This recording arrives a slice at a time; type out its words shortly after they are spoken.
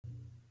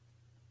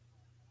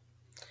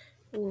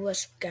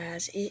What's up,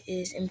 guys? It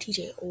is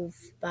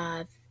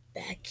MTJ05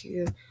 back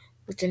here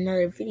with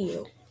another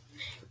video.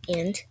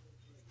 And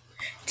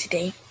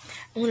today,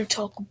 I want to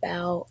talk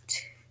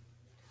about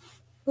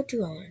what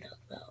do I want to talk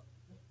about?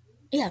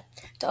 Yeah,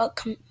 the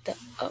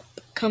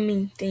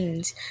upcoming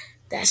things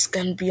that's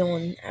gonna be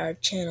on our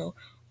channel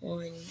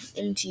on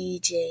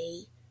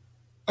MTJ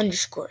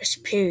underscore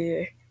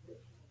superior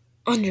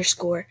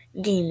underscore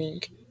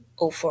gaming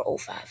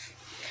 0405.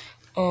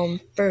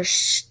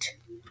 First,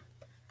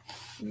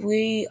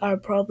 we are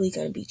probably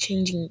gonna be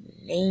changing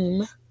the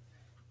name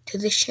to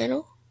this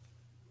channel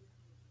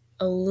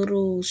a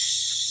little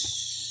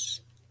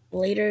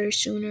later,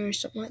 sooner,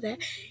 something like that.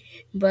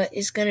 But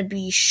it's gonna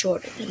be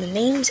shorter. The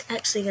name's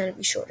actually gonna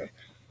be shorter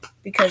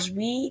because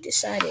we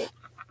decided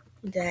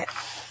that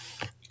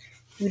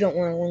we don't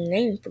want a long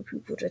name for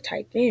people to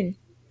type in.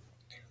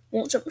 We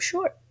want something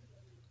short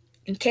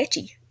and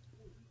catchy,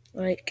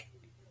 like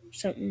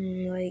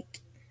something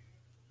like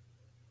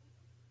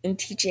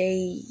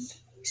MTJ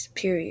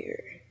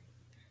Superior.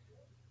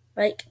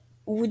 Like,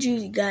 would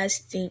you guys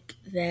think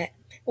that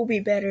will be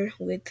better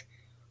with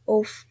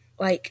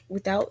like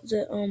without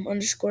the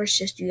underscores?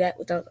 Just do that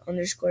without the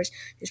underscores.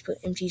 Just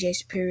put MTJ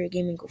Superior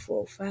Gaming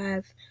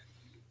 405,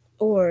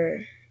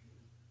 or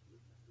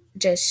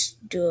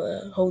just do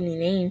a whole new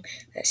name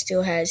that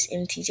still has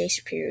MTJ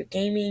Superior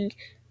Gaming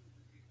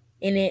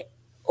in it,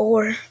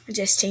 or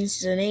just change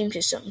the name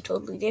to something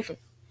totally different.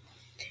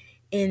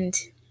 And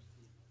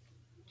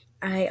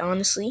I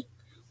honestly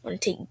want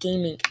to take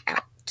gaming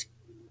out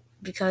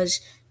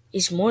because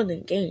it's more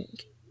than gaming.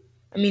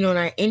 I mean, on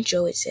our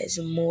intro it says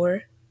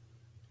more.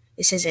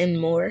 It says and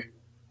more,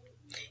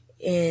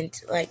 and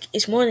like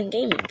it's more than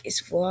gaming.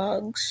 It's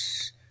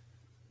vlogs,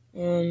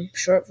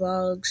 short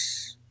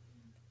vlogs,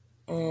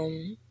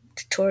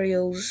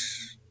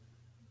 tutorials,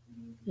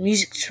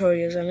 music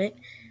tutorials. I meant,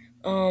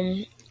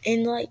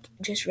 and like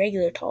just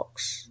regular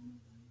talks.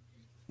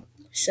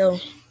 So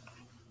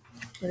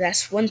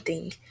that's one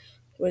thing.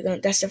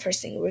 That's the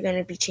first thing. We're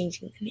gonna be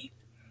changing the name.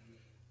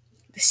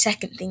 The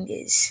second thing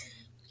is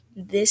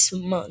this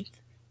month,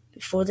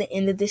 before the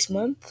end of this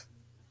month,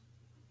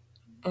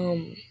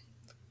 I'm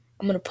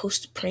gonna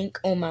post a prank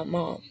on my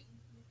mom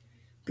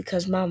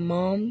because my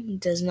mom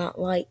does not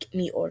like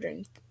me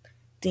ordering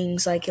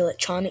things like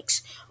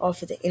electronics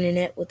off of the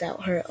internet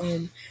without her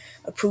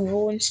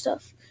approval and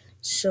stuff.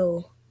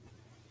 So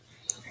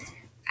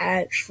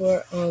I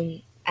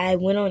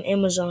went on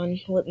Amazon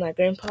with my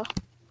grandpa.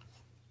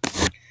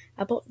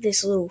 I bought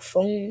this little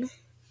phone.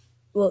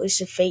 Well, it's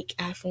a fake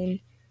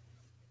iPhone,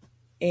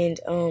 and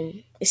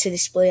it's a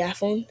display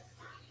iPhone,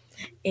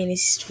 and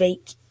it's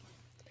fake.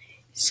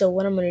 So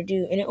what I'm gonna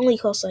do, and it only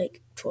costs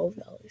like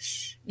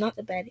 $12. Not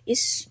that bad.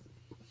 It's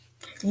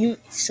you.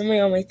 Some of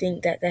y'all may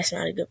think that that's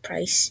not a good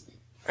price.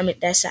 I mean,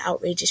 that's an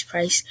outrageous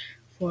price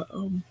for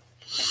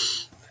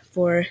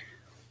for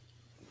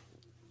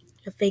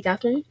a fake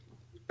iPhone,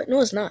 but no,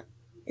 it's not.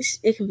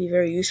 It can be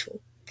very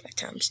useful at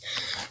times.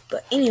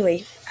 But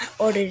anyway, I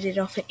ordered it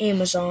off of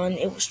Amazon.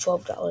 It was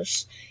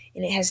 $12,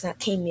 and it has not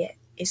came yet.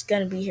 It's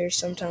gonna be here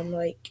sometime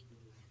like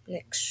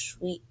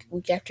next week,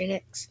 week after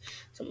next,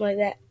 something like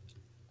that.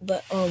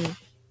 But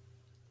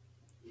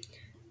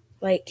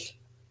like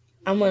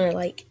I'm gonna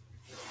like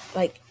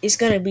it's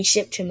gonna be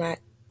shipped to my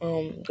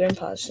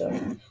grandpa's store,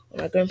 or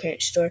my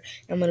grandparents' store.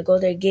 I'm gonna go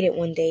there get it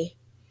one day,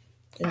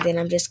 and then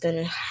I'm just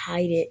gonna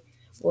hide it.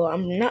 Well,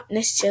 I'm not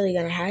necessarily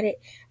gonna hide it.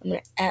 I'm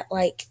gonna act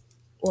like,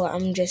 well,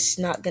 I'm just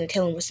not gonna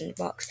tell him what's in the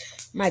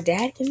box. My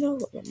dad can know,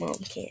 but my mom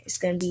can't. It's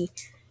gonna be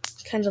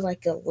kind of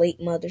like a late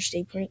Mother's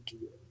Day prank,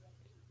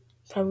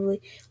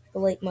 probably a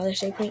late Mother's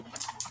Day prank.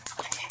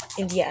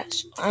 And yeah,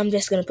 so I'm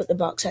just gonna put the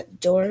box at the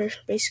door,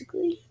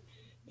 basically,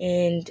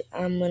 and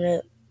I'm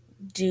gonna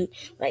do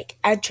like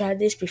I tried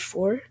this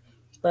before,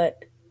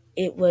 but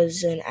it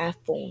was an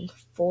iPhone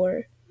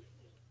 4,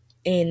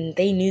 and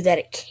they knew that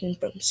it came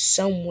from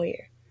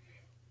somewhere.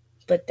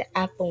 But the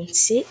iPhone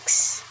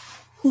 6,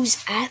 whose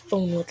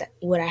iPhone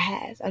would I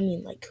have? I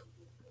mean, like,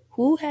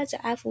 who has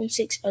an iPhone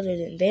 6 other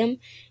than them?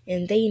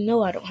 And they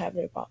know I don't have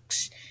their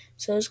box.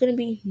 So it's going to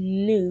be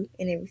new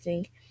and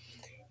everything.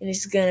 And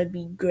it's going to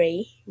be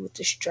gray with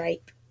the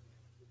stripe.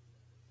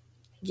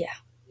 Yeah,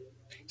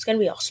 it's going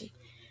to be awesome.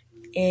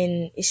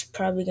 And it's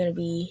probably going to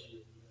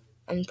be,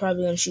 I'm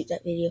probably going to shoot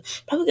that video.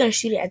 Probably going to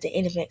shoot it at the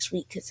end of next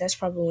week because that's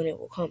probably when it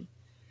will come.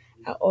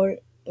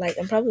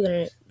 I'm probably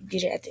going to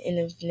get it at the end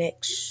of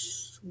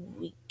next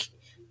week.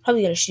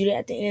 Probably going to shoot it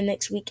at the end of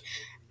next week.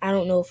 I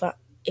don't know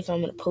if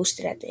I'm going to post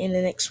it at the end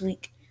of next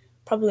week.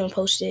 Probably going to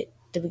post it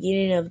the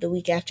beginning of the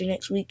week after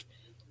next week,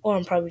 or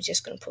I'm probably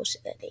just going to post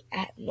it that day. I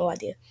have no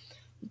idea.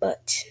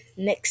 But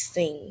next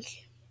thing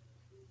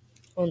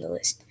on the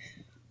list,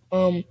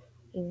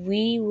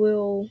 we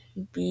will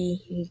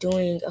be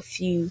doing a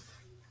few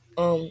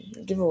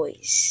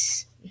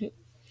giveaways,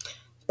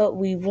 but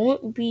we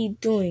won't be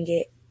doing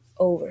it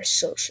over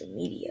social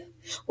media.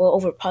 Well,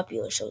 over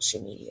popular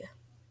social media.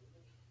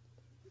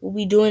 We'll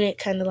be doing it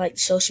kind of like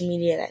social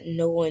media that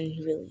no one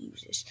really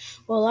uses.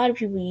 Well, a lot of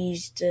people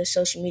use the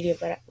social media,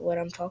 but what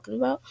I'm talking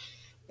about,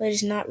 but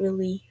it's not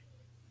really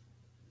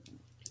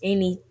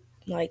any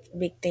like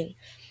big thing.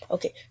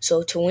 Okay,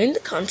 so to win the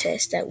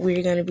contest that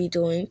we're gonna be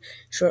doing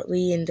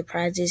shortly, and the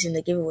prizes and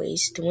the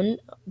giveaways, to win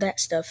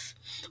that stuff,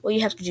 what you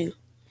have to do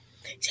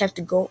is you have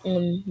to go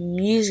on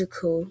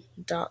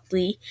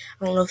musical.ly.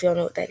 I don't know if y'all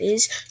know what that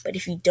is, but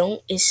if you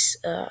don't, it's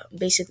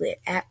basically an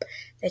app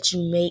that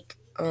you make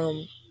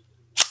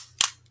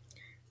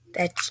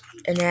that's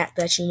an app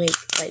that you make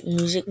like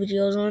music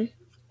videos on,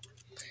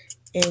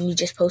 and you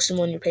just post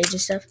them on your page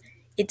and stuff.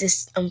 It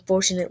just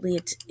unfortunately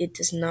it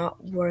does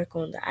not work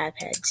on the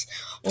iPads.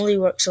 Only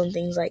works on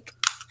things like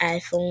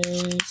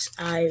iPhones,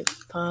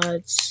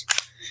 iPods,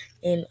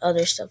 and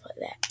other stuff like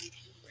that.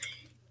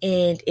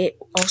 And it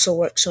also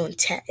works on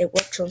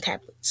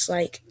tablets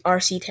like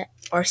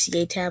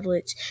RCA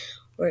tablets,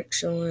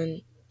 works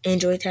on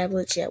Android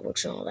tablets. Yeah, it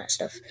works on all that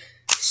stuff.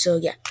 So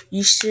yeah,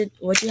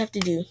 what you have to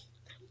do,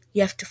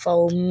 you have to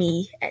follow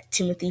me at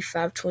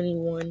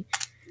Timothy521. You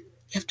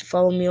have to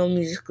follow me on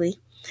Musical.ly,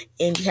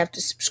 and you have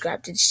to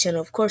subscribe to this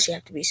channel. Of course, you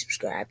have to be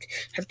subscribed.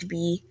 You have to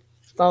be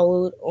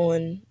followed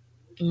on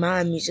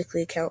my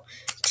Musical.ly account,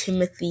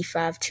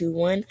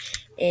 Timothy521,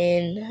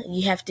 and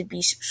you have to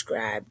be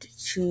subscribed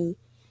to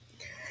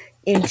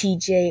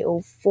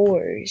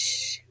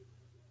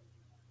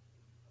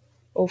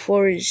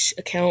MTJ04's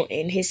account,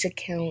 and his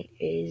account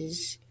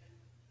is,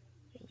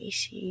 let me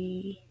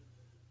see,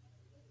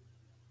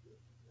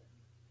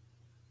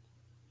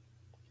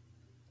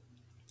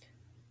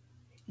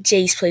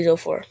 Jace Plays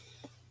 04.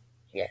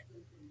 Yeah,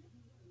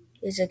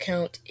 his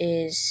account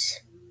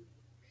is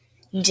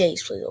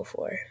Jace Plays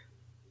 04.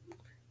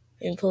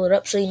 And pull it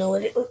up so you know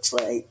what it looks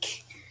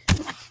like.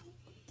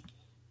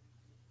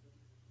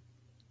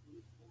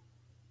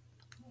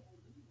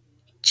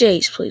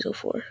 Jace Plays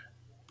 04.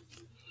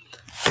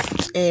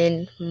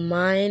 And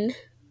mine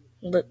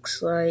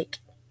looks like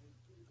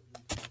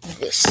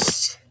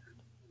this.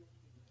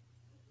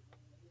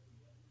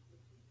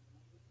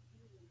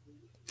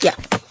 Yeah.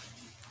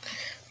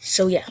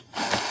 So yeah,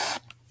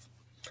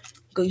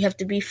 you have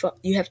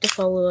to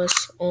follow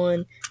us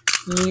on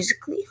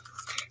Musical.ly. You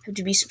have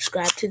to be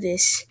subscribed to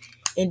this,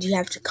 and you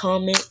have to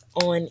comment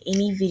on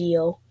any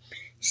video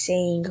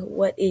saying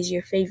what is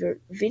your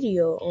favorite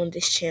video on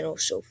this channel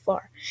so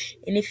far.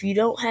 And if you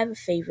don't have a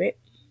favorite,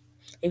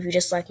 if you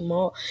just like them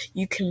all,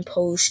 you can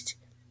post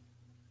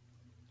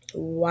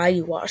why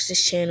you watch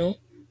this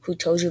channel, who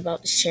told you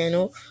about this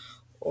channel,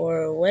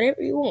 or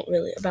whatever you want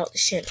really about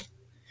this channel.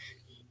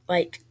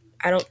 Like,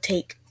 I don't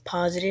take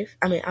negative,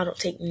 I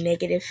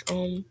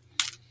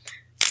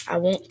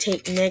won't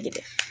take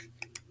negative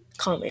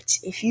comments.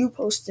 If you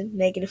post a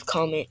negative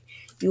comment,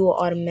 you will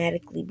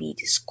automatically be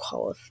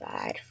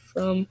disqualified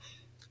from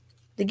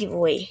the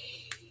giveaway,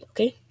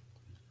 okay?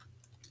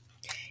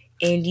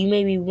 And you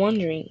may be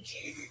wondering,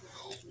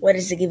 what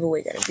is the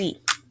giveaway gonna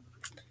be?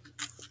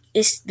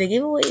 The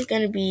giveaway is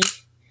gonna be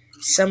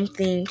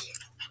something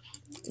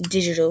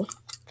digital,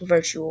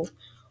 virtual,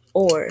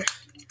 or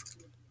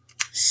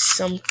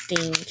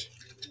something,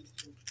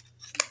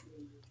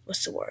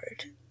 what's the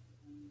word?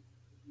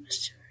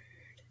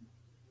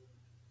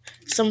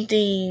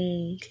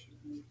 Something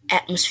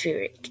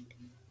atmospheric,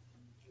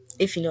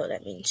 if you know what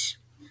that means.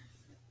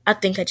 I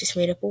think I just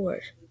made up a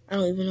word. I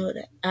don't even know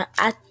that.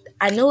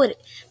 I know what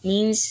it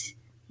means,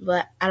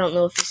 but I don't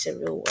know if it's a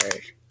real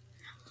word.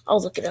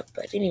 I'll look it up.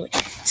 But anyway,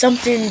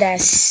 something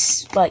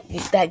that's like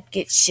that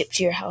gets shipped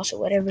to your house or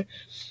whatever.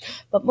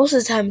 But most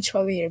of the time, it's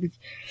probably gonna be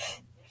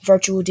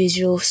virtual,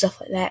 digital,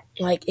 stuff like that.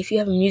 Like if you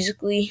have a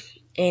Musical.ly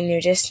and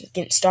you're just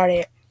getting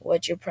started,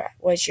 what your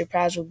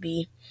prize will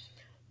be,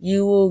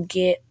 you will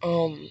get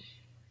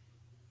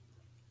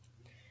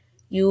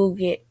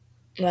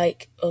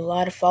like a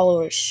lot of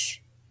followers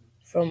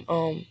from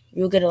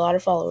you'll get a lot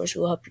of followers.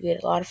 We'll help you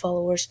get a lot of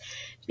followers,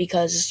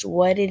 because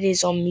what it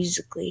is on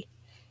Musical.ly,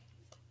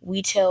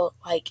 we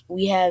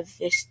have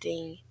this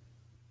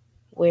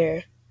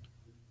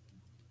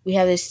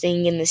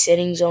thing in the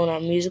settings on our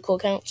musical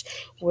accounts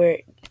where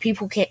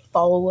people can't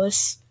follow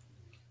us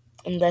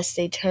unless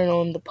they turn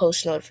on the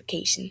post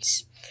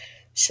notifications.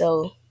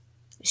 So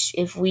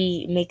if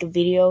we make a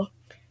video,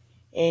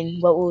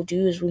 and what we'll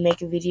do is we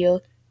make a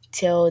video,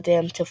 tell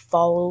them to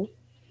follow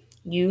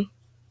you,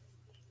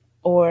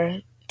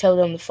 or tell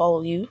them to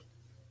follow you,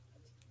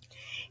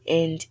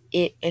 and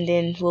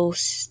then we'll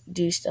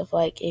do stuff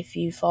like, if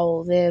you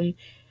follow them,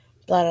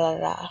 blah blah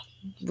blah,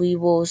 we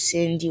will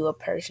send you a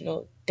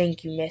personal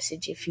thank you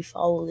message if you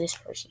follow this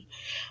person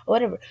or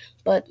whatever.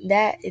 But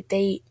that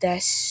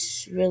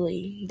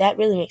really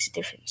makes a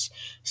difference.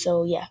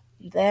 So yeah,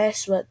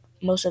 that's what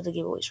most of the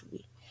giveaways will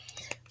be.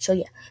 So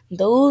yeah,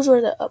 those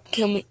are the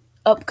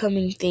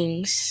upcoming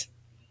things,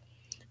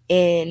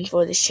 and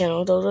for this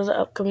channel, those are the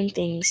upcoming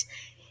things.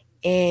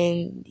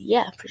 And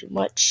yeah, pretty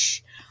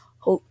much.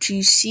 Hope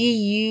to see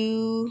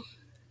you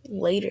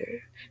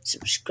later.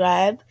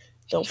 Subscribe.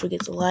 Don't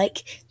forget to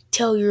like.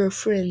 Tell your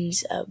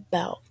friends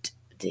about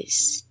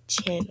this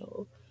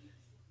channel.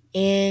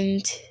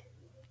 And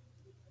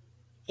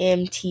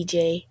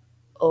MTJ05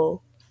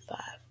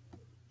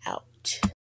 out.